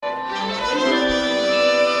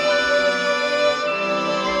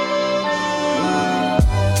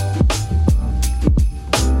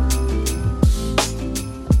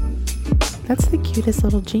cutest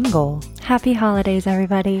little jingle. Happy holidays,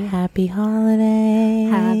 everybody. Happy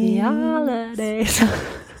holidays. Happy holidays.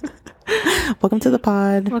 Welcome to the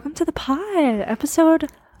pod. Welcome to the pod.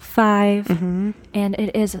 Episode 5. Mm-hmm. And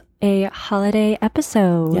it is a holiday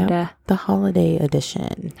episode. Yep, the holiday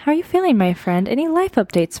edition. How are you feeling, my friend? Any life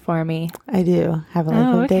updates for me? I do have a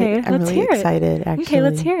life update. Okay. I'm Let's really hear it. excited, actually. Okay,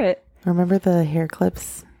 let's hear it. Remember the hair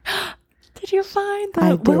clips? Did you find I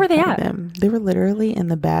them? Where were they find at? them. They were literally in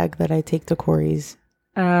the bag that I take to Corey's.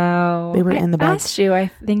 Oh. They were in the bag. I asked you, I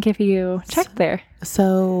think, if you checked there.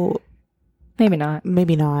 So Maybe not.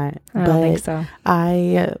 maybe not. I don't think so.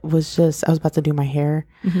 I was about to do my hair,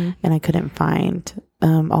 Mm-hmm. and I couldn't find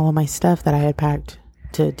all of my stuff that I had packed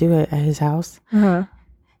to do it at his house. Uh-huh.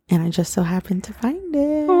 And I just so happened to find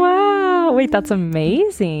it. Wow. Wait, that's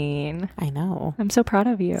amazing. I know. I'm so proud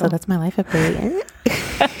of you. So that's my life update.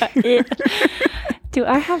 Do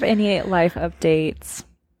I have any life updates?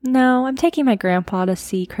 No, I'm taking my grandpa to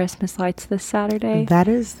see Christmas lights this Saturday. That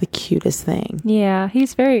is the cutest thing. Yeah,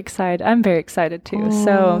 he's very excited. I'm very excited too. Aww.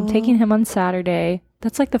 So I'm taking him on Saturday.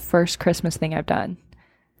 That's like the first Christmas thing I've done.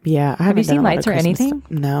 Yeah. I Have you haven't done seen a lot of lights or Christmas anything?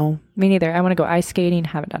 No. Me neither. I want to go ice skating.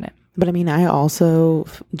 Haven't done it. But I mean, I also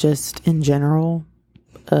just in general,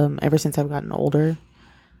 ever since I've gotten older,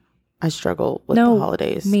 I struggle with the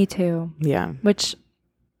holidays. Me too. Yeah.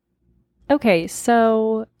 Okay,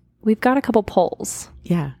 so we've got a couple polls.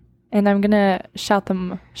 Yeah. And I'm going to shout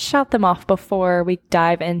them off before we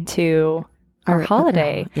dive into our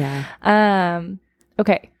holiday. Yeah.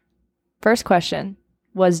 Okay. First question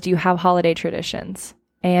was, do you have holiday traditions?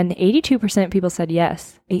 And 82% of people said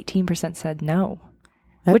yes. 18% said no.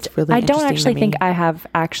 That's which really I don't interesting actually to think me. I have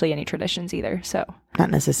actually any traditions either. So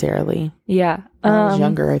Not necessarily. yeah. When I was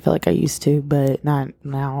younger, I feel like I used to, but not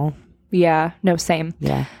now. Yeah. No, same.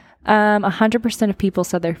 Yeah. 100% of people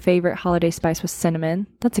said their favorite holiday spice was cinnamon.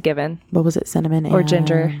 That's a given. What was it? Cinnamon Or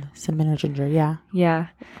ginger. Cinnamon or ginger. Yeah. Yeah.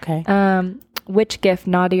 Okay. Which gift,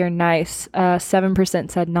 naughty or nice?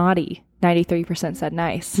 7% said naughty. 93% said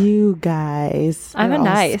nice. You guys. I'm are a all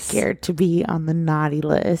nice. Scared to be on the naughty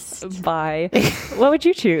list. Bye. What would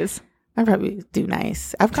you choose? I'd probably do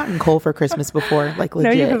nice. I've gotten coal for Christmas before, like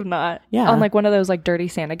legit. No, you have not. Yeah. On like one of those like dirty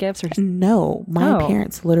Santa gifts or No, my Oh.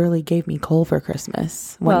 parents literally gave me coal for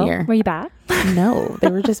Christmas one year. Were you bad? No,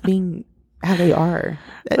 they were just being how they are.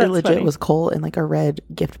 It That's legit funny. was coal in like a red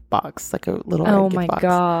gift box, like a little Oh red my gift box.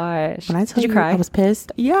 gosh. When I tell Did you cry? I was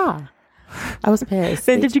pissed. Yeah, I was pissed.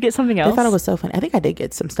 Then did you get something I else? thought it was so funny. I think I did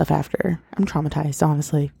get some stuff after. I'm traumatized,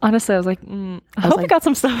 honestly. Honestly, I was like, I hope like- I got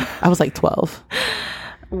some stuff. I was like 12.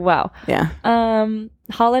 Wow. Yeah.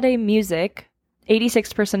 Holiday music.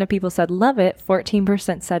 86% of people said love it.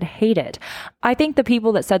 14% said hate it. I think the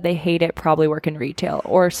people that said they hate it probably work in retail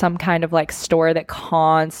or some kind of like store that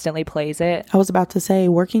constantly plays it. I was about to say,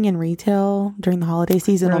 working in retail during the holiday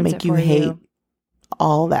season will Ruins make it you for hate you.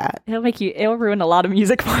 all that. It'll ruin a lot of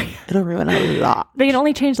music for you. It'll ruin a lot. They can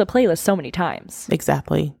only change the playlist so many times.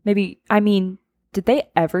 Exactly. Did they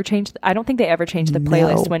ever change? I don't think they ever changed the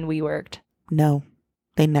playlist when we worked. No,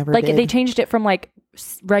 they never Like did. they changed it from like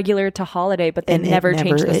regular to holiday, but they never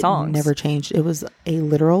changed the songs. It never changed. It was a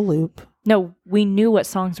literal loop. No, we knew what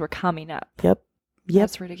songs were coming up. Yep.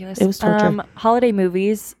 That's ridiculous. It was torture. Holiday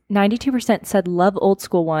movies, 92% said love old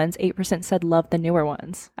school ones. 8% said love the newer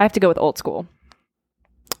ones. I have to go with old school.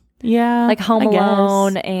 Yeah. Like Home I guess.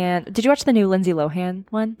 Alone. And did you watch the new Lindsay Lohan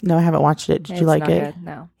one? No, I haven't watched it. Did you like not it? Good.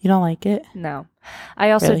 No. You don't like it? No.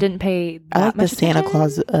 I also Really? didn't pay that I like the much Santa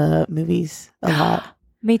attention. Claus movies a lot.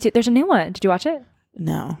 Me too. There's a new one. Did you watch it?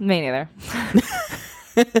 No. Me neither.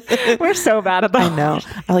 We're so bad at that. I know.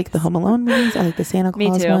 I like the Home Alone movies. I like the Santa Me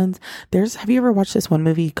Claus too. ones. Have you ever watched this one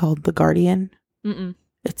movie called The Guardian? Mm-mm.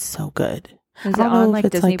 It's so good. Is I it don't know on if like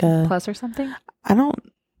it's Disney like a- Plus or something?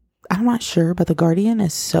 I'm not sure, but The Guardian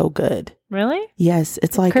is so good. Really? Yes,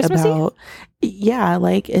 it's like Christmassy?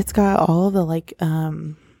 like it's got all of the like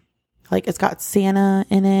it's got Santa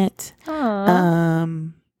in it.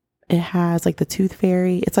 Aww. It has like the Tooth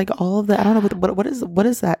Fairy. It's like all of the, I don't know what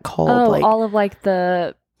is that called? Oh, like all of like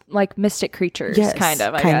the like mystic creatures, yes, kind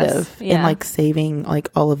of. I kind guess. of, Yeah. and like saving like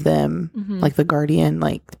all of them. Mhm. Like the Guardian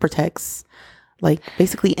like protects like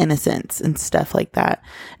basically innocence and stuff like that.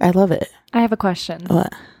 I love it. I have a question.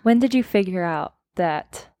 What? When did you figure out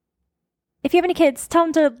that? If you have any kids, tell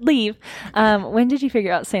them to leave. When did you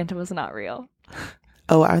figure out Santa was not real?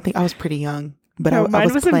 Oh, I think I was pretty young, but I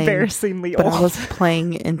mine was playing, embarrassingly but old. I was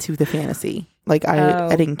playing into the fantasy. Like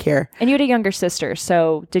I didn't care. And you had a younger sister,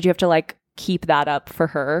 so did you have to like keep that up for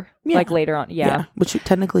her? Yeah. Like later on? Yeah. Which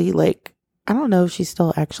technically, like, I don't know if she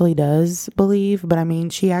still actually does believe, but I mean,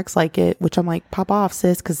 she acts like it, which I'm like, pop off,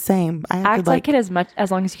 sis, because same. I Act like it as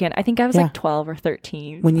long as you can. I think I was like 12 or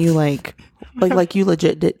 13. When you like you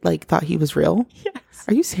legit did, like, thought he was real? Yes.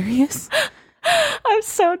 Are you serious? I'm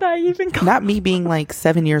so naive and not me being like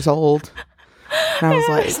 7 years old. And I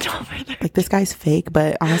was like, this guy's fake,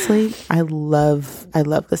 but honestly, I love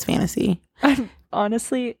this fantasy.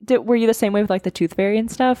 Honestly, were you the same way with like the Tooth Fairy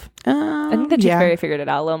and stuff? I think the Tooth Fairy figured it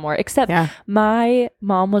out a little more. Except my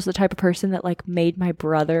mom was the type of person that like made my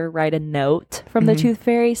brother write a note from the Tooth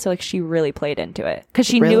Fairy, so like she really played into it because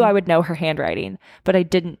she knew I would know her handwriting, but I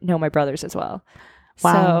didn't know my brother's as well.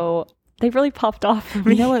 Wow. So they really popped off for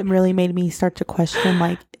me. You know what really made me start to question,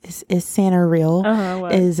 like, is Santa real?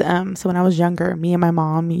 So when I was younger, me and my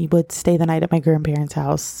mom, we would stay the night at my grandparents'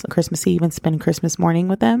 house Christmas Eve and spend Christmas morning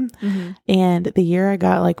with them. And the year I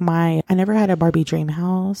got like I never had a Barbie dream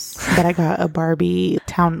house, but I got a Barbie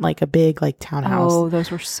like a big like townhouse. Oh,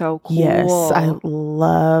 those were so cool. Yes, I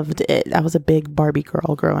loved it. I was a big Barbie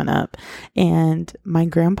girl growing up. And my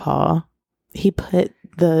grandpa, he put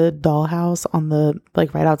the dollhouse on the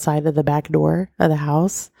like right outside of the back door of the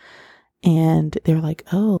house, and they were like,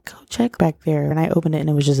 oh, go check back there. And I opened it and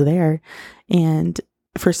it was just there. And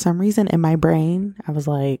for some reason in my brain I was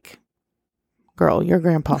like, girl, your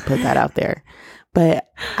grandpa put that out there.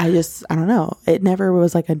 But I don't know, it never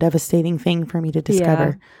was like a devastating thing for me to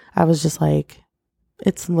discover. I was just like,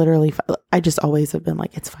 it's literally I just always have been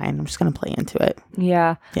like, it's fine, I'm just gonna play into it.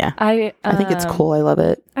 I think it's cool. I love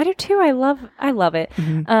it. I do too. I love it.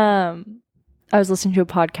 I was listening to a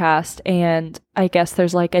podcast, and I guess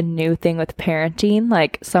there's like a new thing with parenting.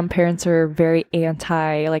 Like some parents are very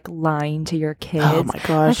anti like lying to your kids. Oh my gosh,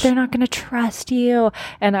 like they're not gonna trust you.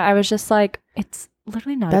 And I was just like, it's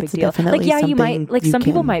literally not a big deal. Like you might like some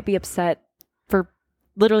people might be upset for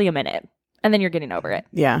literally a minute, and then you're getting over it.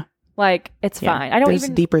 Yeah. Like, it's fine. There's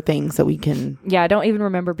deeper things that we can... Yeah, I don't even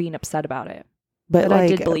remember being upset about it. But like, I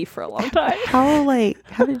did believe for a long time.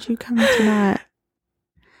 How did you come to not...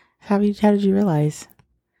 How did you realize?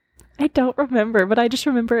 I don't remember, but I just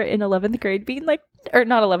remember in 11th grade being like... Or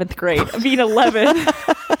not 11th grade, being 11.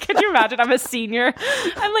 Can you imagine? I'm a senior.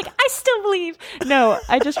 I'm like, I still believe. No,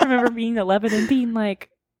 I just remember being 11 and being like...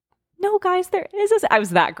 No, guys, there is this. I was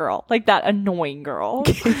that girl, like that annoying girl.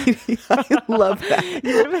 I love that.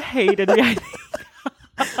 You would have hated me, I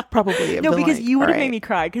think. Probably. No, because you would have made me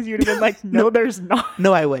cry because you would have been like, no, there's not.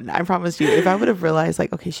 No, I wouldn't. I promise you. If I would have realized,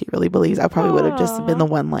 like, okay, she really believes, I probably would have just been the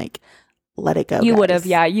one, like, let it go. You would have,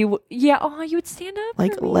 yeah. You would stand up.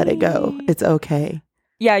 Like, let it go. It's okay.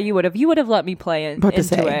 Yeah, you would have. You would have let me play into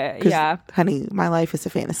it. Yeah. Honey, my life is a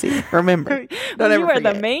fantasy. Remember. Well, you are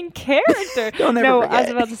the main character. Don't ever forget. I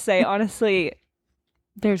was about to say, honestly,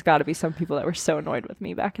 there's got to be some people that were so annoyed with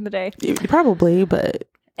me back in the day. Probably, but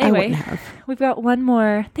anyway, I wouldn't have. We've got one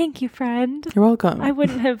more. Thank you, friend. You're welcome. I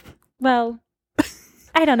wouldn't have, well,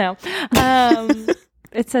 I don't know.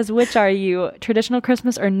 It says, which are you, traditional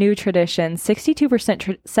Christmas or new tradition?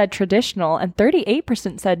 62% said traditional and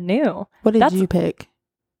 38% said new. What did you pick?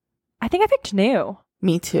 I think I picked new.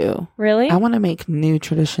 Me too. Really? I want to make new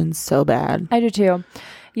traditions so bad. I do too.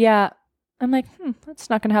 Yeah. I'm like, that's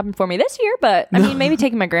not going to happen for me this year, but I mean, maybe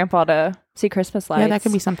taking my grandpa to see Christmas lights. Yeah, that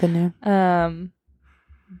could be something new.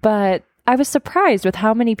 But I was surprised with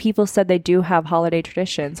how many people said they do have holiday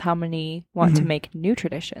traditions, how many want to make new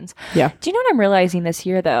traditions. Yeah. Do you know what I'm realizing this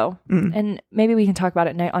year, though? And maybe we can talk about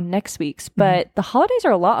it on next week's, but the holidays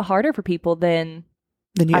are a lot harder for people than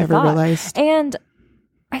you ever realized. And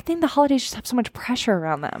I think the holidays just have so much pressure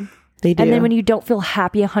around them. They do. And then when you don't feel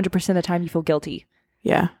happy 100% of the time, you feel guilty.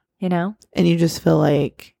 Yeah. You know? And you just feel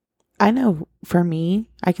like, I know for me,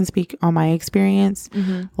 I can speak on my experience,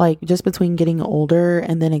 like just between getting older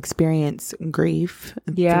and then experience grief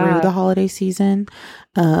through the holiday season.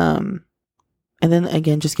 And then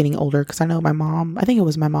again, just getting older, because I know my mom, I think it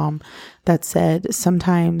was my mom that said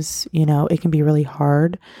sometimes, it can be really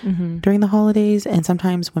hard during the holidays. And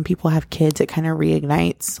sometimes when people have kids, it kind of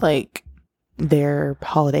reignites like their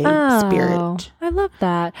holiday spirit. I love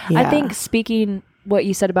that. Yeah. I think speaking what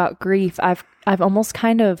you said about grief, I've almost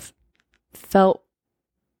kind of felt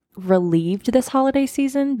relieved this holiday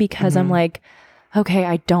season because I'm like, okay,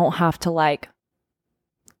 I don't have to like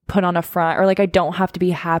put on a front, or like I don't have to be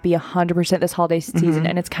happy 100% this holiday season.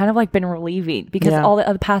 And it's kind of like been relieving because all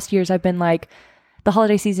the past years I've been like, the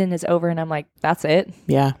holiday season is over and I'm like, that's it.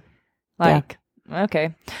 Yeah. Like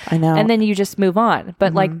okay. I know. And then you just move on.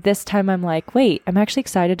 But like this time I'm like, wait, I'm actually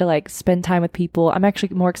excited to like spend time with people. I'm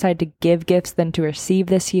actually more excited to give gifts than to receive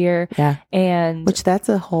this year. Yeah. And which that's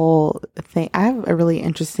a whole thing. I have a really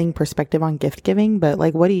interesting perspective on gift giving, but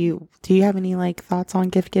like, do you have any like thoughts on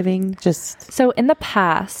gift giving? Just so in the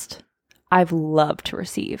past, I've loved to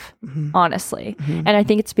receive, honestly. And I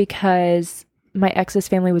think it's because my ex's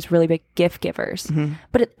family was really big gift givers,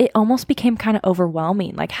 but it almost became kind of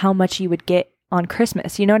overwhelming, like how much you would get on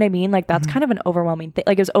Christmas. You know what I mean? Like that's kind of an overwhelming thing.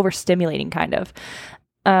 Like it was overstimulating kind of.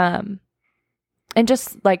 And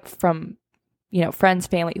just like from, you know, friends,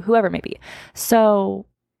 family, whoever it may be. So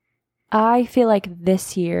I feel like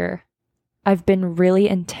this year I've been really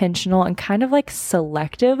intentional and kind of like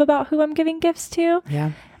selective about who I'm giving gifts to.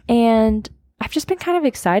 Yeah. And I've just been kind of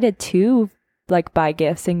excited to like buy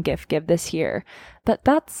gifts and give this year. But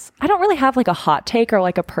I don't really have like a hot take or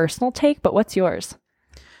like a personal take, but what's yours?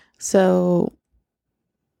 So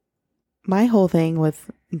my whole thing with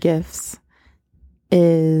gifts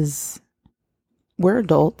is we're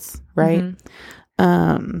adults, right?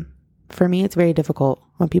 For me, it's very difficult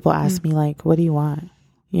when people ask me like, what do you want?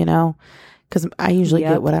 You know, because I usually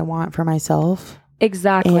get what I want for myself.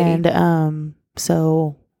 Exactly. And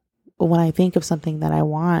so when I think of something that I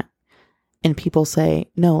want and people say,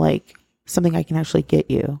 no, like something I can actually get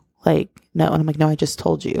you, like, no. And I'm like, no, I just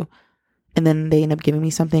told you. And then they end up giving me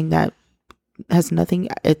something that has nothing.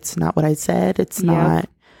 It's not what I said. It's not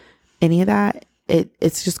any of that.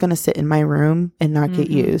 It's just going to sit in my room and not get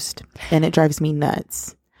used. And it drives me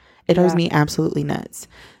nuts. It drives me absolutely nuts.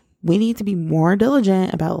 We need to be more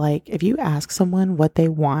diligent about like, if you ask someone what they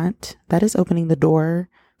want, that is opening the door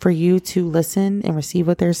for you to listen and receive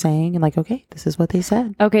what they're saying and like, okay, this is what they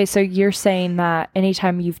said. Okay, so you're saying that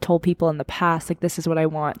anytime you've told people in the past, like, this is what I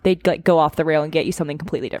want, they'd like go off the rail and get you something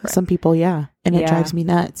completely different. Some people, yeah. And it drives me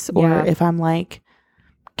nuts. Or if I'm like,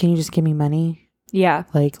 can you just give me money? Yeah.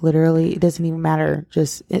 Like literally, it doesn't even matter.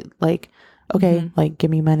 Just like, okay, like give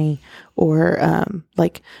me money. Or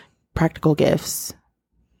like practical gifts,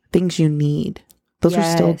 things you need. Those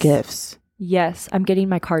are still gifts. Yes, I'm getting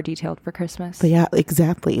my car detailed for Christmas. But yeah,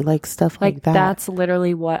 exactly. Like stuff like that. That's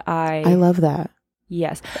literally what I love that.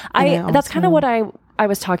 Yes. That's kind of what I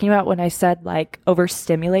was talking about when I said like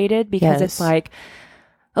overstimulated, because it's like,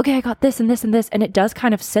 okay, I got this and this and this, and it does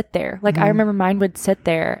kind of sit there. Like I remember mine would sit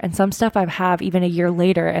there, and some stuff I have even a year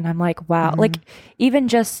later, and I'm like, wow, like even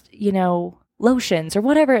just, you know, lotions or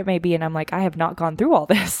whatever it may be, and I'm like, I have not gone through all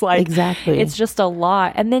this. Like exactly. It's just a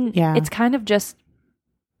lot. And then it's kind of just,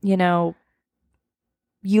 you know,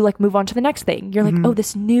 you like move on to the next thing. You're like, oh,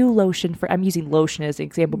 this new lotion I'm using lotion as an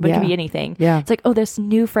example, but it could be anything. Yeah. It's like, oh, this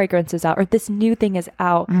new fragrance is out, or this new thing is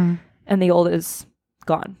out, and the old is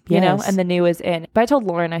gone, you know, and the new is in. But I told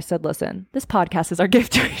Lauren, I said, listen, this podcast is our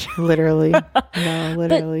gift to each other. Literally. No,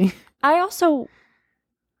 literally. But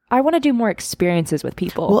I want to do more experiences with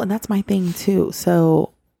people. Well, and that's my thing too.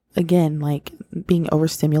 So again, like being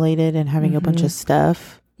overstimulated and having a bunch of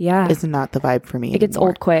stuff is not the vibe for me. It gets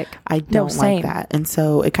old quick. I don't like that. And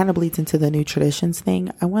so it kind of bleeds into the new traditions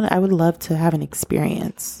thing. I would love to have an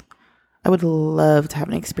experience. I would love to have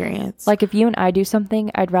an experience. Like if you and I do something,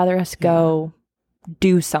 I'd rather us go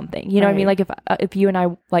do something. You know what I mean? Like if you and I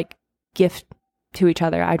like gift to each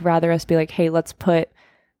other, I'd rather us be like, hey, let's both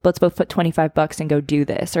put $25 and go do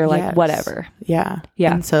this, or like whatever. Yeah.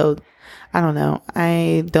 Yeah. And so I don't know.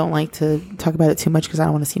 I don't like to talk about it too much because I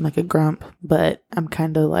don't want to seem like a grump, but I'm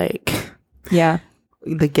kind of like,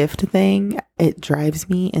 the gift thing, it drives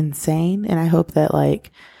me insane. And I hope that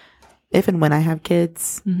like, if and when I have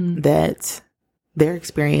kids, that their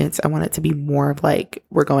experience, I want it to be more of like,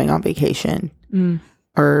 we're going on vacation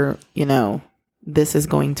or, you know, this is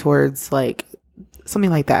going towards like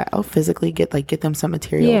something like that. I'll physically get them some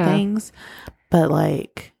material things, but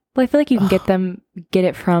like, well, I feel like you can get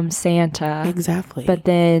it from Santa. Exactly. But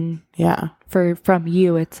then from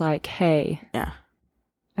you, it's like, hey,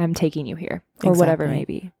 I'm taking you here, or whatever it may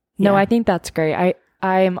be. No, I think that's great.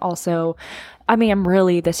 I'm also, I'm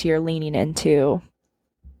really this year leaning into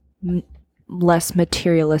less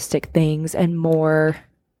materialistic things and more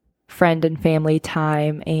friend and family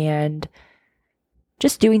time, and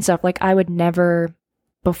just doing stuff. Like I would never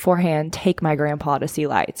beforehand take my grandpa to see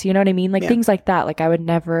lights, you know what I mean? Like things like that. Like I would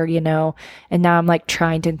never, you know, and now I'm like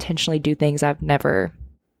trying to intentionally do things I've never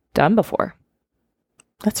done before.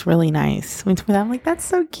 That's really nice. I'm like, that's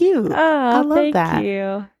so cute. Oh, I love that. Thank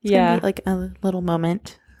you. It's gonna be like a little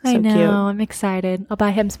moment. So I know. Cute. I'm excited. I'll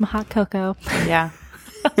buy him some hot cocoa. Yeah.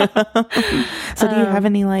 So do you have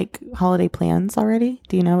any like holiday plans already?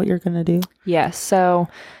 Do you know what you're going to do? Yes. So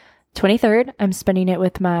 23rd, I'm spending it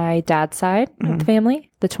with my dad's side of the family.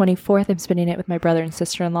 The 24th, I'm spending it with my brother and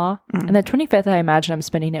sister-in-law. And the 25th, I imagine I'm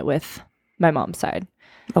spending it with my mom's side.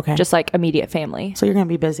 Okay. Just like immediate family. So you're going to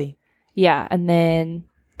be busy. Yeah. And then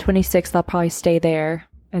 26th, I'll probably stay there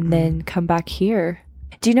and then come back here.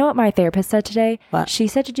 Do you know what my therapist said today? What? She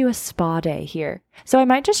said to do a spa day here. So I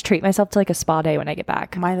might just treat myself to like a spa day when I get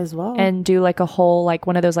back. Might as well. And do like a whole, like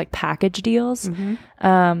one of those like package deals.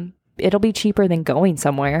 It'll be cheaper than going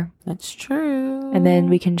somewhere. That's true. And then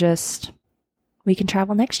we can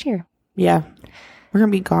travel next year. Yeah. We're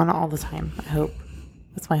going to be gone all the time, I hope.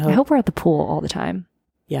 That's my hope. I hope we're at the pool all the time.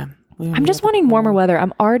 Yeah. I'm just wanting warmer weather.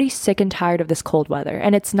 I'm already sick and tired of this cold weather.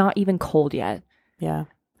 And it's not even cold yet. Yeah.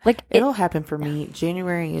 Like it'll happen for me.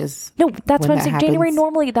 January is. No, that's what I'm saying. Happens. January,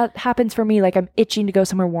 normally that happens for me. Like I'm itching to go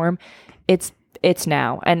somewhere warm. It's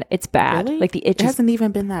now. And it's bad. Really? Like the itch It hasn't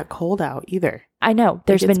even been that cold out either. I know.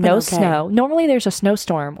 There's Like, been no okay. snow. Normally there's a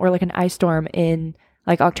snowstorm or like an ice storm in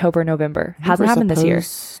like October, November. Hasn't happened this year.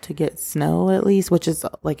 To get snow at least, which is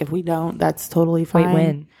like if we don't, that's totally fine. Wait,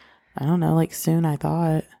 when? I don't know. Like soon, I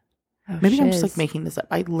thought. Oh, Maybe I'm just shiz. like making this up.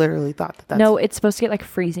 I literally thought that's. No, it's supposed to get like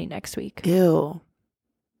freezing next week. Ew.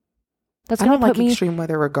 That's I gonna don't like put me. extreme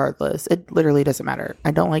weather regardless. It literally doesn't matter.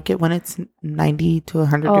 I don't like it when it's 90 to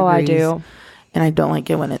 100 Oh, degrees. I do. And I don't like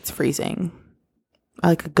it when it's freezing. I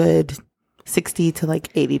like a good 60 to like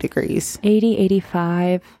 80 degrees. 80,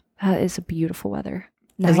 85. That is a beautiful weather.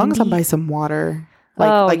 90? As long as I'm by some water,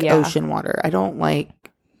 like yeah. ocean water. I don't know.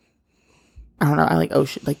 I like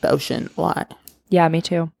ocean, like the ocean a lot. Yeah, me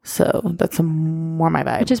too. So that's more my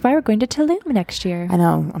vibe. Which is why we're going to Tulum next year. I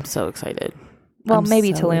know. I'm so excited. Well, I'm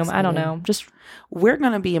maybe so Tulum. I don't excited. know. Just We're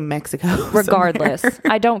going to be in Mexico. regardless. somewhere.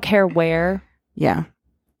 I don't care where. Yeah.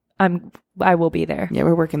 I will be there. Yeah,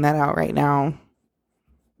 we're working that out right now.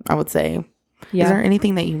 I would say. Yeah. Is there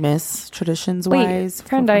anything that you miss traditions Wait, wise?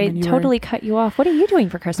 friend, I totally cut you off. What are you doing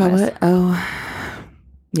for Christmas? What? Oh,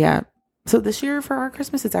 yeah. So this year for our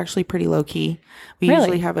Christmas, it's actually pretty low key. We Really?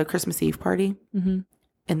 usually have a Christmas Eve party, Mm-hmm.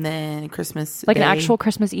 and then Christmas Like Day. an actual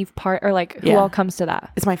Christmas Eve part, or like who Yeah. all comes to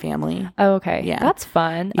that? It's my family. Oh, okay. Yeah. That's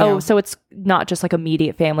fun. Yeah. Oh, so it's not just like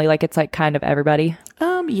immediate family, like it's like kind of everybody.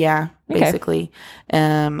 Yeah, Okay. basically.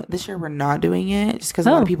 This year we're not doing it just because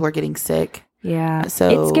a lot Oh. of people are getting sick. Yeah.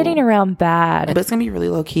 So- it's getting around bad. But it's gonna be really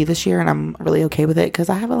low key this year, and I'm really okay with it because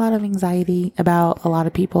I have a lot of anxiety about a lot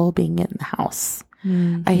of people being in the house.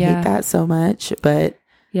 I hate that so much, but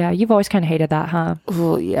Yeah, you've always kind of hated that, huh?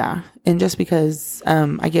 well, yeah, and just because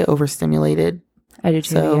I get overstimulated, I do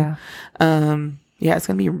too. so Yeah. yeah, it's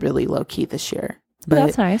gonna be really low key this year. But But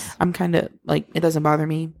that's nice. I'm kind of like it doesn't bother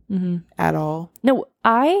me Mm-hmm. at all. No,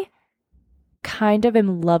 I kind of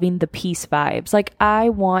am loving the peace vibes. Like I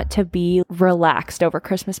want to be relaxed over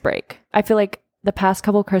Christmas break. I feel like the past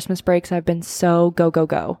couple Christmas breaks I've been so go, go,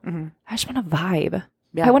 go. Mm-hmm. I just want to vibe.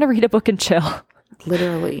 Yeah, I want to read a book and chill.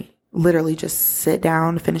 literally just sit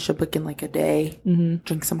down, finish a book in like a day,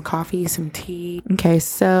 drink some coffee, some tea. Okay,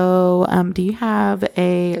 so do you have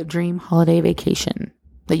a dream holiday vacation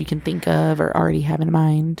that you can think of or already have in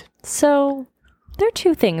mind? So there are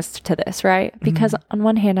two things to this, right? Because on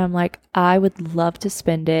one hand, I'm like, I would love to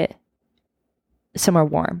spend it somewhere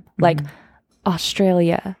warm, like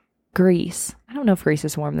Australia, Greece. I don't know if Greece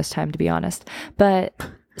is warm this time, to be honest, but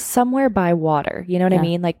somewhere by water, you know what I Yeah.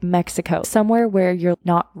 mean? Like Mexico, somewhere where you're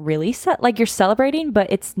not really like you're celebrating,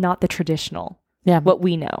 but it's not the traditional, what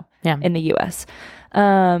we know in the US.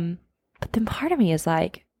 But then part of me is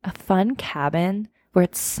like a fun cabin where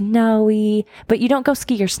it's snowy, but you don't go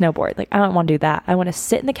ski or snowboard. Like I don't want to do that. I want to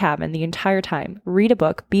sit in the cabin the entire time, read a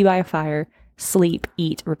book, be by a fire, sleep,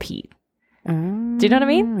 eat, repeat. Do you know what I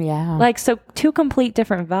mean? Yeah. Like, so two complete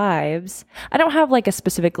different vibes. I don't have like a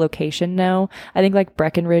specific location, no. I think like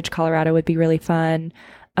Breckenridge, Colorado would be really fun.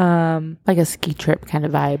 Like a ski trip kind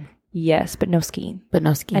of vibe, Yes, but no skiing. but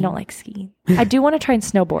no skiing. I don't like skiing. I do want to try and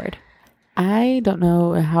snowboard. I don't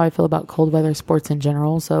know how I feel about cold weather sports in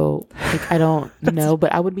general, so like I don't know,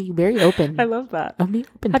 but I would be very open. love that. I'd be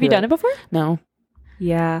open. Have you done it before? No.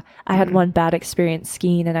 Yeah. I had one bad experience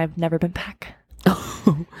skiing and I've never been back.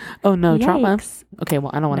 Oh no, trauma. Yikes. Okay, well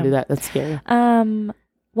I don't want to No. do that. That's scary.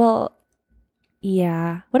 Well,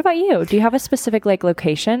 yeah. What about you? Do you have a specific like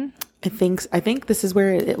location? I think this is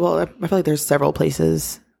where well, I feel like there's several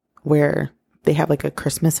places where they have like a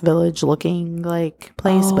Christmas village looking like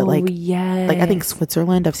place, but like yes. like I think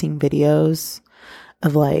Switzerland, I've seen videos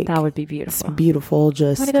of like that would be it's beautiful. beautiful, I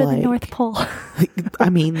just want to go like to the North Pole. I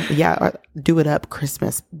mean, yeah, do it up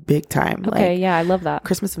Christmas big time. Okay, Like yeah, I love that.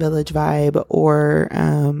 Christmas village vibe or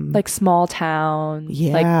Like small town,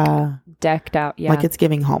 like yeah, decked out. Yeah, like it's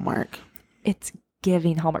giving Hallmark. it's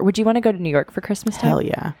giving Hallmark. Would you want to go to New York for Christmas time? Hell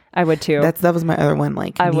yeah. I would too. That was my other one.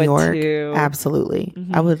 Like I New would York. too. Absolutely.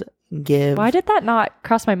 I would give. Why did that not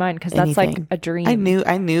cross my mind? Because that's like anything. a dream. I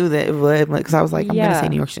knew that it would, because I was like, I'm going to say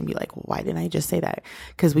New York. She'd be like, why didn't I just say that?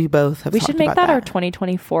 Because we both have We talked should make about that our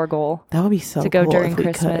 2024 goal. That would be so to go cool during if we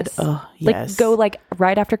Christmas. could. Oh, Like yes. go like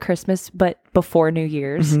right after Christmas, but before New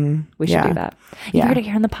Year's. We should do that. You heard it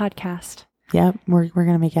here on the podcast. Yep, we're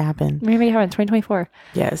gonna make it happen. We're gonna make it happen 2024.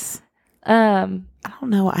 Yes. I don't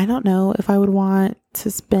know if I would want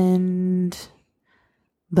to spend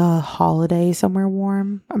the holiday somewhere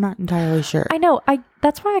warm. I'm not entirely sure. I know.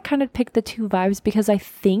 That's why I kind of picked the two vibes, because I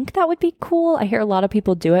think that would be cool. I hear a lot of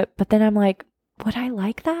people do it, but then I'm like, would I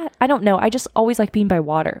like that? I don't know. I just always like being by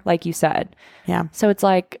water, like you said. Yeah. So it's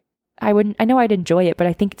like I know I'd enjoy it, but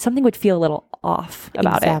I think something would feel a little off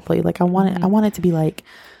about exactly. Like I want it to be like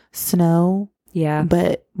snow. Yeah.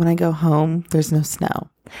 But when I go home, there's no snow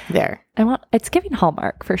there. It's giving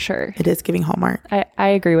Hallmark for sure. It is giving Hallmark. I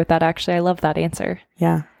agree with that, actually. I love that answer.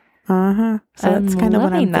 Yeah. So that's kind of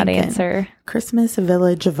what I'm that thinking. Answer. Christmas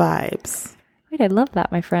village vibes. Wait, I love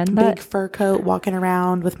that, my friend. Big fur coat, walking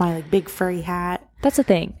around with my like big furry hat. That's the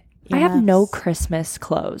thing. Yes. I have no Christmas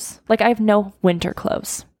clothes. Like I have no winter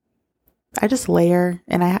clothes. I just layer,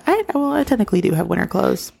 and I technically do have winter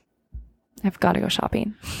clothes. I've got to go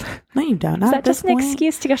shopping. No, you don't. Is that just an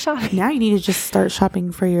excuse to go shopping? Now you need to just start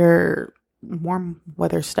shopping for your warm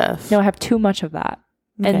weather stuff. No, I have too much of that.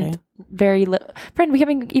 Okay. And very little. Friend, we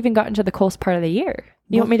haven't even gotten to the coldest part of the year.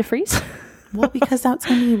 You want me to freeze? Well, because that's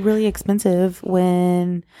going to be really expensive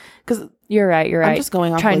because you're right. I'm just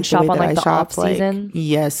going off try and like, shop the way on that like I the shop. off season.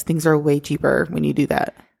 Yes, things are way cheaper when you do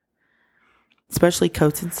that. Especially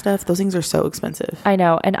coats and stuff. Those things are so expensive. I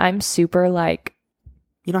know. And I'm super like,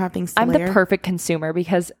 you don't have things to I'm layer? the perfect consumer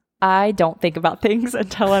because I don't think about things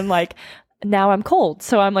until I'm like, now I'm cold.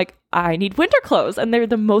 So I'm like, I need winter clothes and they're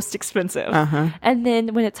the most expensive. And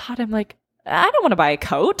then when it's hot, I'm like, I don't want to buy a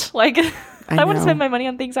coat. Like I want to spend my money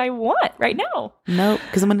on things I want right now. Nope.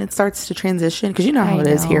 Because when it starts to transition, because you know how it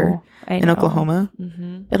is here in Oklahoma,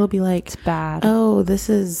 it'll be like, it's bad. Oh, this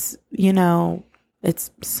is,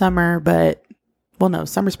 it's summer, but well, no,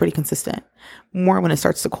 summer's pretty consistent. More when it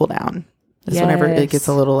starts to cool down. It's whenever it gets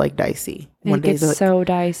a little like dicey. One day it's so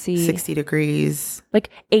dicey. 60 degrees. Like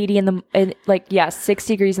 80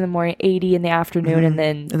 60 degrees in the morning, 80 in the afternoon, and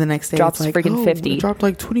then the next day drops it's like, freaking 50. It dropped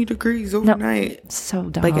like 20 degrees overnight. No, so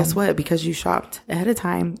dumb. But guess what? Because you shopped ahead of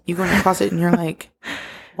time, you go in the closet and you're like,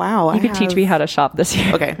 wow. You could teach me how to shop this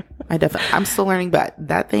year. Okay. I'm still learning, but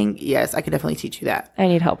that thing, yes, I could definitely teach you that. I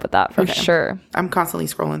need help with that for sure. I'm constantly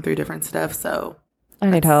scrolling through different stuff, so. I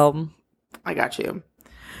need help. I got you.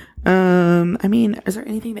 Is there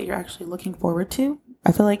anything that you're actually looking forward to?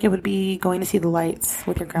 I feel like it would be going to see the lights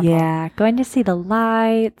with your grandpa. Yeah, going to see the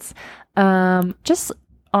lights. Just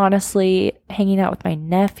honestly hanging out with my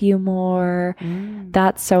nephew more.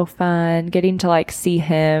 That's so fun. Getting to like see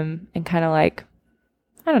him and kind of like,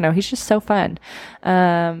 I don't know, he's just so fun.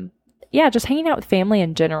 Yeah, just hanging out with family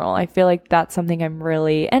in general. I feel like that's something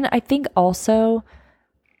and I think also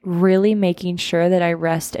really making sure that I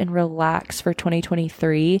rest and relax for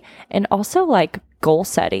 2023, and also like goal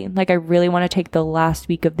setting. Like I really want to take the last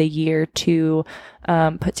week of the year to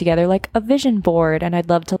put together like a vision board, and I'd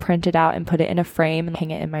love to print it out and put it in a frame and hang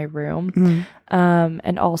it in my room.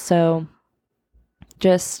 And also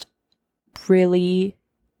just really,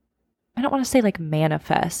 I don't want to say like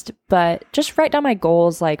manifest, but just write down my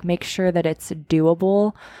goals, like make sure that it's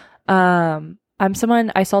doable. I'm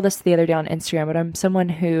someone, I saw this the other day on Instagram, but I'm someone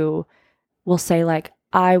who will say like,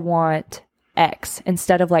 I want X,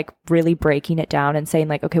 instead of like really breaking it down and saying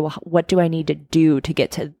like, okay, well, what do I need to do to get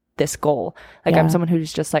to this goal? Like I'm someone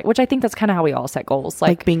who's just like, which I think that's kind of how we all set goals.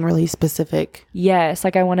 Like being really specific. Yes.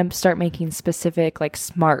 Like I want to start making specific, like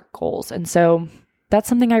smart goals. And so that's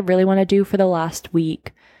something I really want to do for the last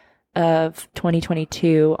week of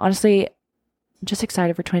 2022. Honestly, I'm just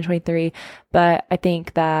excited for 2023. But I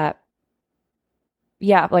think that,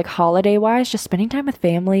 yeah, like holiday wise, just spending time with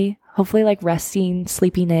family, hopefully like resting,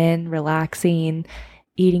 sleeping in, relaxing,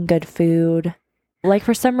 eating good food. Like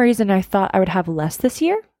for some reason, I thought I would have less this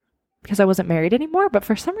year because I wasn't married anymore, but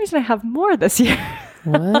for some reason I have more this year.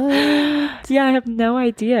 What? Yeah, I have no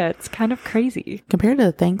idea. It's kind of crazy. Compared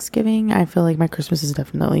to Thanksgiving, I feel like my Christmas is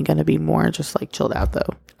definitely going to be more just like chilled out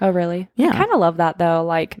though. Oh, really? Yeah. I kind of love that though.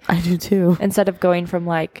 Like I do too. Instead of going from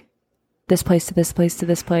like this place to this place to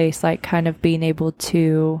this place, like kind of being able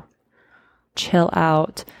to chill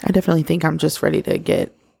out. I definitely think I'm just ready to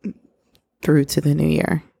get through to the new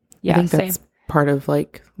year. Yeah, I think that's part of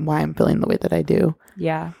like why I'm feeling the way that I do.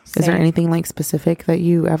 Yeah. Is there anything like specific that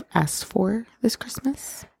you have asked for this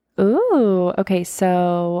Christmas? Ooh, okay.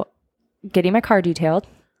 So getting my car detailed.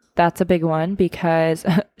 That's a big one because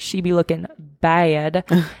she be looking bad,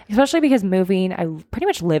 especially because moving, I pretty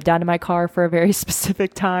much lived out of my car for a very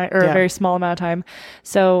specific time or a very small amount of time.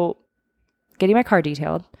 So getting my car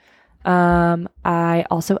detailed. I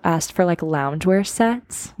also asked for like loungewear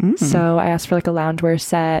sets. So I asked for like a loungewear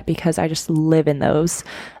set because I just live in those.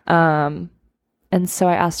 And so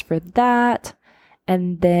I asked for that.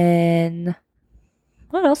 And then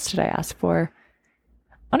what else did I ask for?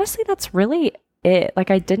 Honestly, that's really it. Like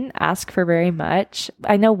I didn't ask for very much.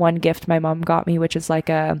 I know one gift my mom got me, which is like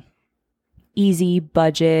a easy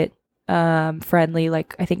budget, friendly,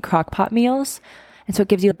 like I think crock pot meals. And so it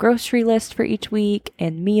gives you a grocery list for each week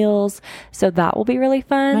and meals. So that will be really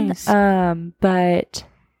fun. Nice. But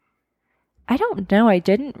I don't know. I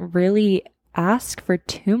didn't really ask for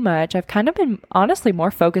too much. I've kind of been honestly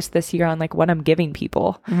more focused this year on like what I'm giving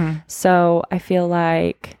people. So I feel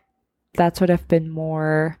like that's what I've been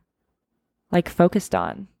more like focused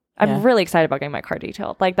on. I'm really excited about getting my car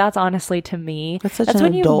detailed. Like that's honestly to me, That's such that's an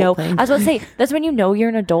when you adult know. thing. I was about to say that's when you know you're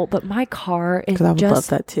an adult. But my car is I would love just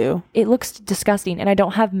that too. it looks disgusting, and I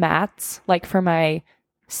don't have mats like for my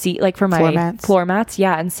seat, like for my Floor mats?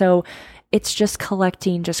 Yeah, and so it's just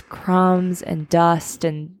collecting just crumbs and dust,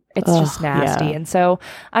 and it's just nasty. yeah. And so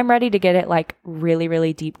I'm ready to get it like really,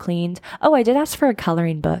 really deep cleaned. Oh, I did ask for a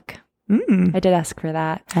coloring book. I did ask for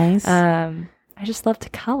that. Nice. I just love to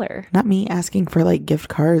color. Not me asking for like gift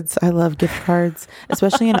cards. I love gift cards,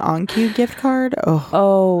 especially an OnQ gift card.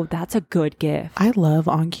 Oh, that's a good gift. I love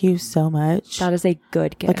OnQ so much. That is a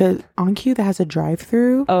good gift. Like a OnQ that has a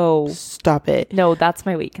drive-through. Oh, Stop it. no, that's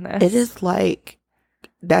my weakness. It is like,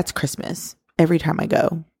 that's Christmas every time I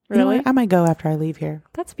go. You know Really? what? I might go after I leave here.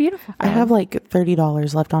 That's beautiful. I have like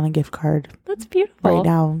 $30 left on a gift card That's beautiful. right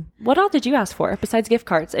now. What all did you ask for besides gift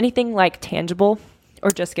cards? Anything like tangible or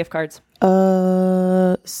just gift cards?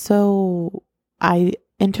 So I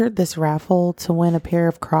entered this raffle to win a pair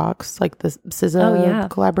of Crocs, like the SZA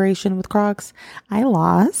collaboration with Crocs. I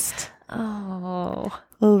lost. Oh,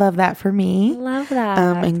 Love that for me. love that.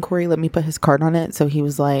 And Corey let me put his card on it. So he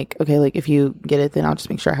was like, okay, like if you get it, then I'll just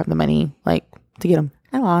make sure I have the money like to get them.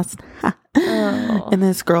 I lost. And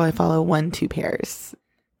this girl I follow won 2 pairs.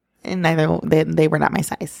 And they were not my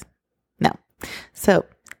size. No. So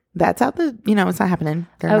that's out it's not happening.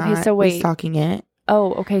 They're not so wait. restocking it.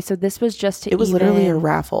 Oh, okay. So this was just to It was literally a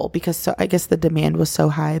raffle because I guess the demand was so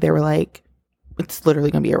high. They were like, it's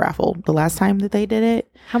literally going to be a raffle. The last time that they did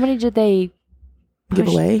it. How many did they give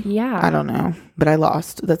away? Yeah. I don't know, but I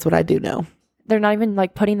lost. That's what I do know. They're not even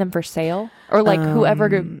like putting them for sale, or like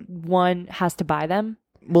whoever won has to buy them.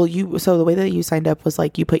 Well, so the way that you signed up was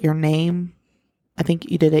like you put your name, I think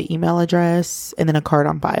you did an email address and then a card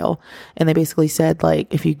on file. And they basically said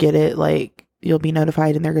like, if you get it, like you'll be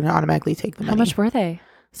notified and they're going to automatically take the money. How much were they?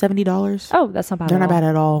 $70. Oh, that's not bad. They're not bad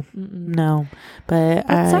at all. Mm-mm. No, but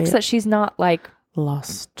It sucks that she's not like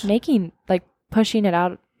lost, making like pushing it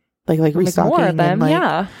out, like restocking more of them. and, like,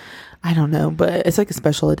 yeah. I don't know, but it's like a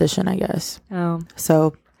special edition, I guess. Oh,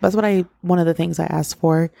 So that's one of the things I asked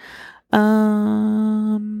for.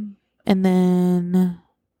 And then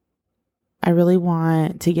I really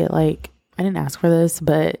want to get I didn't ask for this,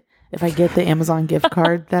 but if I get the Amazon gift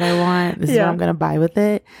card that I want, this is what I'm going to buy with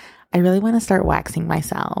it. I really want to start waxing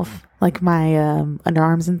myself, like my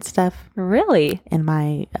underarms and stuff. really? And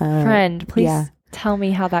my Friend, please tell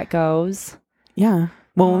me how that goes. Yeah.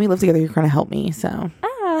 Well, when we live together, you're going to help me. So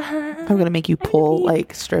I'm going to make you pull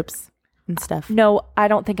strips and stuff. No, I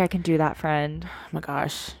don't think I can do that, friend. Oh my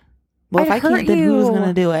gosh. Well, if I'd I can't, hurt then who's you. going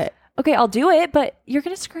to do it? Okay, I'll do it, but you're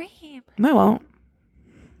gonna scream. No, I won't.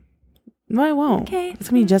 No, I won't. Okay. It's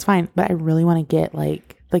going to be just fine. But I really want to get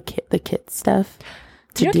the kit stuff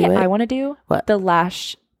to Do you know do what it. I want to do? What? The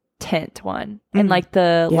lash tint one and like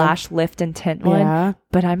the lash lift and tint one. Yeah.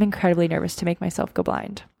 But I'm incredibly nervous to make myself go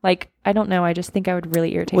blind. Like, I don't know. I just think I would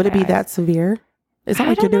really irritate Would it my be eyes. that severe? It's not I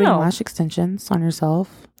like you're don't doing know. lash extensions on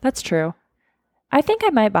yourself. That's true. I think I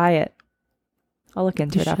might buy it. I'll look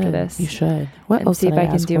into it after this. You should. What and else see did if I I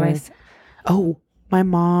can ask do for? my. Oh, my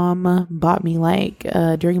mom bought me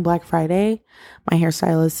during Black Friday, my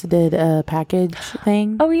hairstylist did a package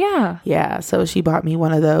thing. Oh yeah. Yeah. So she bought me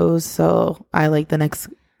one of those. So I the next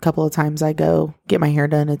couple of times I go get my hair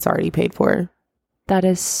done, it's already paid for. That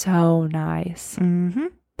is so nice. Mm-hmm.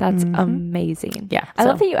 That's amazing. Yeah. I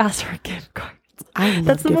love that you asked for a gift card. I love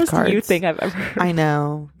That's the gift most cards. you thing I've ever heard. I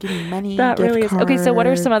know. Give me money. That gift really is. Okay, so what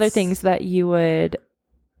are some other cards. things that you would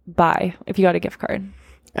buy if you got a gift card?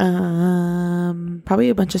 Probably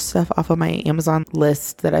a bunch of stuff off of my Amazon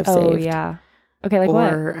list that I've saved. Oh yeah. Okay, like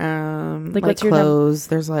what? Or Like, what's your clothes.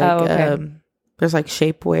 There's Oh, okay. There's like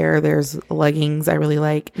shapewear. There's leggings I really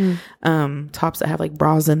like. Tops that have like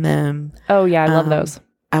bras in them. Oh yeah, I love those.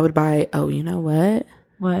 I would buy. Oh, you know what?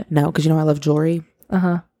 What? No, because I love jewelry.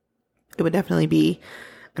 It would definitely be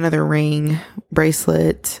another ring,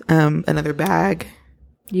 bracelet, another bag.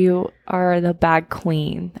 You are the bag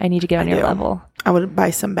queen. I need to get on your level. I would buy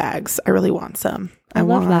some bags. I really want some. I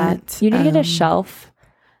love that. You need to get a shelf.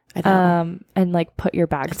 I know. And like put your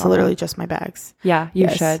bags it's on. literally just my bags. Yeah, you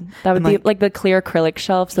should. That would be like the clear acrylic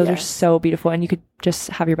shelves. Those are so beautiful, and you could just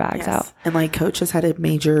have your bags out. And like Coach has had a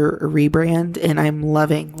major rebrand, and I'm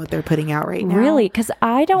loving what they're putting out right now. Really? Because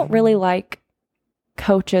I don't really like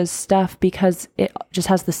Coach's stuff because it just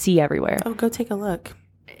has the C everywhere. Oh, go take a look.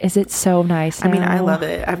 Is it so nice now? I mean, I love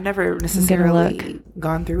it. I've never necessarily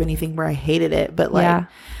gone through anything where I hated it, but like,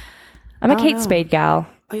 I'm a Kate Spade gal.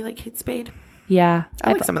 Oh, you like Kate Spade? Yeah.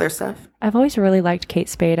 I like some of their stuff. I've always really liked Kate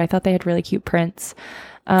Spade. I thought they had really cute prints.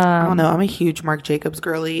 I don't know. I'm a huge Marc Jacobs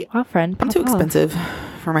girly. Wow, friend. I'm too expensive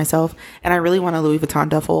for myself. And I really want a Louis Vuitton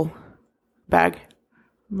duffel bag.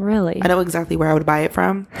 Really? I know exactly where I would buy it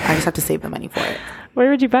from. I just have to save the money for it. Where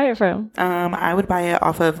would you buy it from? I would buy it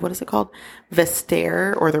off of, what is it called?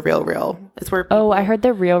 Vestiaire or The Real Real. It's where people, I heard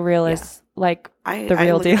The Real Real is like the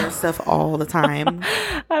real deal. I look at stuff all the time.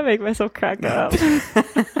 I make myself crack up.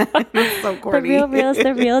 It's so corny. The Real Real is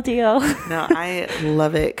the real deal. No, I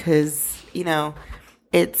love it because,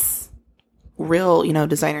 it's real,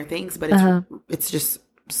 designer things, but it's just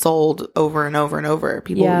sold over and over and over.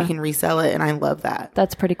 People you can resell it, and I love that.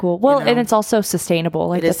 That's pretty cool. Well, and it's also sustainable.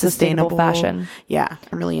 Like, it's sustainable fashion. Yeah,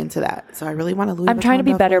 I'm really into that. So I really want to Louis I'm Vuitton trying to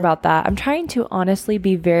be duffel. better about that. I'm trying to honestly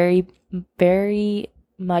be very, very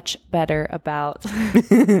much better about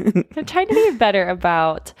I'm trying to be better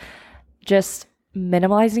about just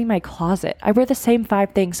minimalizing my closet. I wear the same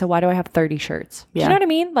 5 things, so why do I have 30 shirts? Do you know what I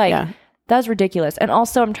mean? Like, that's ridiculous. And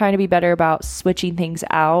also, I'm trying to be better about switching things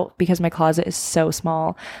out because my closet is so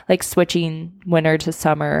small. Like switching winter to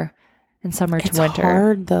summer and summer to winter. It's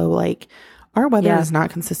hard though. Like, our weather is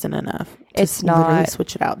not consistent enough. It's not. Literally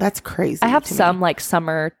switch it out. That's crazy. I have some like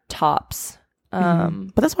summer tops.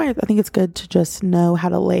 But that's why I think it's good to just know how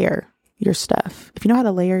to layer your stuff. If you know how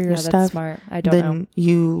to layer your stuff, that's smart. I don't know.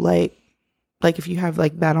 You like if you have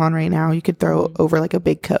like that on right now, you could throw over like a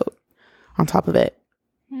big coat on top of it.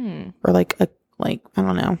 Or like I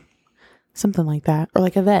don't know, something like that, or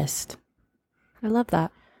like a vest. I love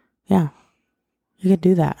that. Yeah, you could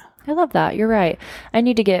do that. I love that. You're right. I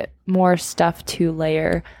need to get more stuff to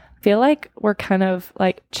layer. I feel like we're kind of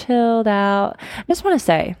like chilled out. I just want to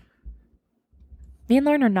say, me and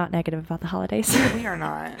Lauren are not negative about the holidays. We are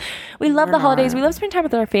not. We love the holidays. We love spending time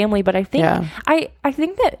with our family, but I think I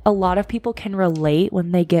think that a lot of people can relate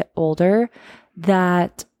when they get older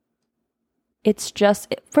that it's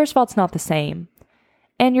just, first of all, it's not the same.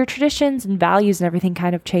 And your traditions and values and everything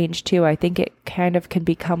kind of change too. I think it kind of can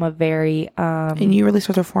become a very... and you really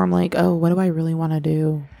start to form like, oh, what do I really want to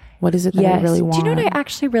do? What is it that I really want? Do you know what I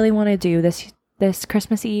actually really want to do this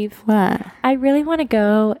Christmas Eve? What? I really want to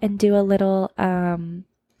go and do a little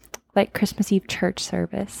like Christmas Eve church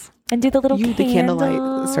service. And do the little the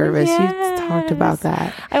candlelight service. Yes. You talked about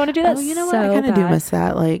that. I want to do that. You know what? I kind of do miss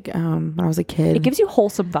that. Like when I was a kid, it gives you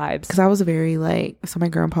wholesome vibes. Because I was very so my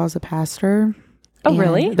grandpa's a pastor. Oh,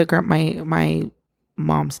 really? My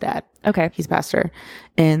mom's dad. Okay, he's pastor,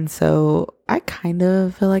 and so I kind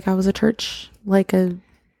of feel like I was like a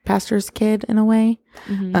pastor's kid in a way.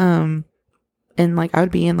 And like I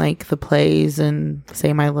would be in like the plays and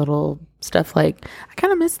say my little stuff. Like I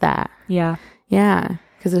kind of miss that. Yeah.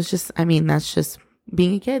 Because it's just, that's just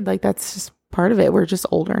being a kid. Like, that's just part of it. We're just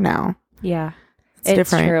older now. Yeah. It's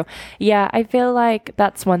different. True. Yeah. I feel like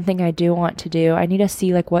that's one thing I do want to do. I need to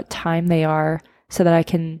see like what time they are so that I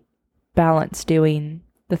can balance doing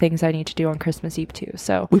the things I need to do on Christmas Eve too.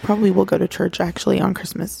 So we probably will go to church actually on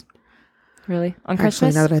Christmas. Really? On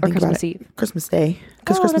Christmas? Now that I think Christmas about it. Eve? Christmas Day.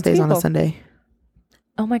 Because Christmas Day is on a Sunday.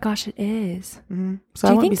 Oh my gosh, it is. So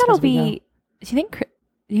do you think that'll be, do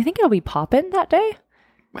you think it'll be poppin' that day?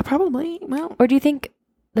 Probably. Well, or do you think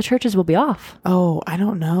the churches will be off? Oh, I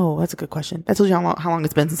don't know. That's a good question. That tells you how long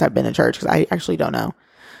it's been since I've been in church, because I actually don't know.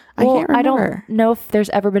 I can't remember. I don't know if there's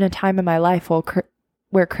ever been a time in my life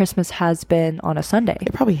where Christmas has been on a Sunday.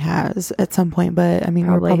 It probably has at some point, but we're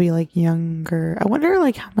probably like younger. I wonder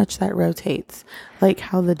like how much that rotates, like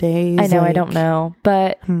how the days. I know, I don't know,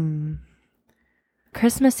 but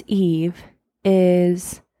Christmas Eve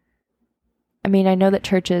is. I know that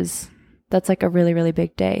churches. That's like a really, really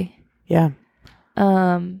big day. Yeah.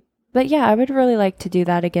 But yeah, I would really like to do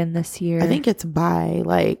that again this year. I think it's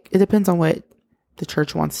it depends on what the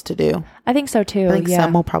church wants to do. I think so too. I think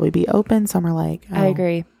some will probably be open. Some are like, I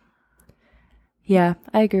agree. Yeah,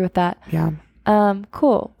 I agree with that. Yeah.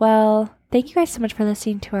 Cool. Well, thank you guys so much for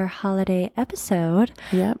listening to our holiday episode.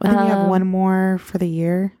 Yeah. I think we have one more for the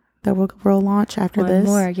year that we'll launch after this.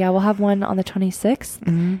 One more. Yeah, we'll have one on the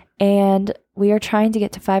 26th. And we are trying to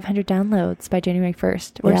get to 500 downloads by January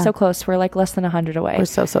 1st. We're so close. We're like less than 100 away. We're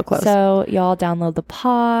so close. So y'all download the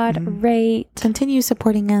pod, rate. Continue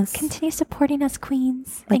supporting us. Continue supporting us,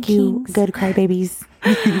 queens like and you kings. good crybabies.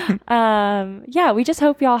 Yeah, we just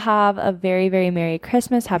hope y'all have a very, very Merry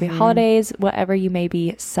Christmas, Happy Holidays, whatever you may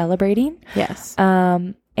be celebrating. Yes.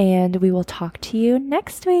 And we will talk to you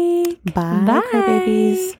next week. Bye. Crybabies.